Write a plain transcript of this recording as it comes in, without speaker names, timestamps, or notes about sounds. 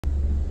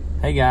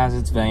Hey guys,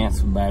 it's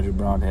Vance with Badger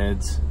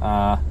Broadheads.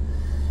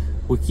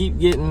 We keep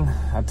getting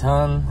a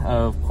ton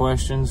of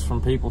questions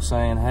from people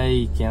saying,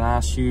 hey, can I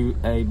shoot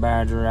a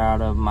badger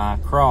out of my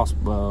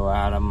crossbow,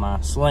 out of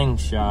my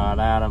slingshot,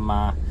 out of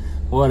my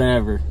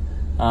whatever?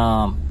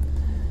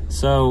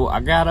 So I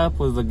got up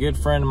with a good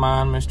friend of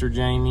mine, Mr.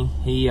 Jamie.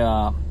 He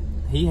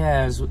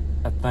has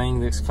a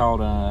thing that's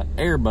called an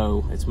air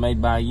bow. It's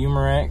made by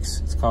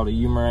Umarex. It's called a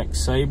Umarex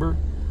Saber.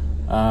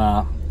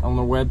 On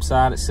their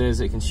website, it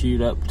says it can shoot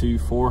up to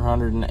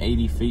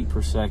 480 feet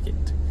per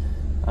second.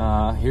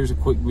 Here's a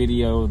quick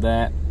video of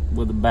that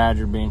with a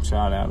badger being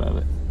shot out of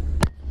it.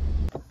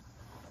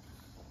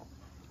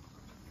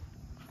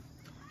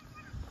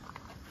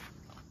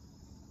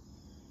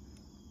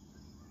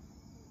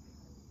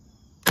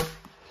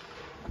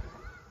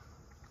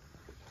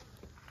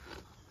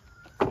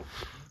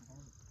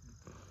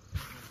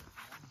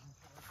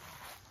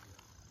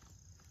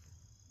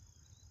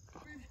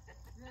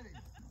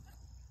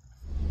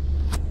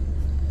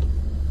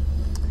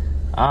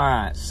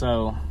 Alright,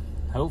 so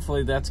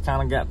hopefully that's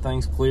kind of got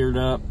things cleared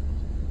up.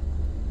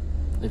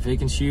 If it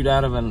can shoot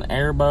out of an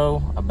air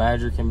bow, a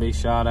badger can be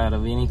shot out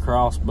of any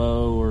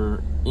crossbow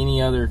or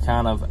any other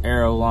kind of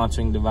arrow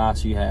launching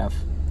device you have.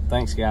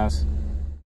 Thanks, guys.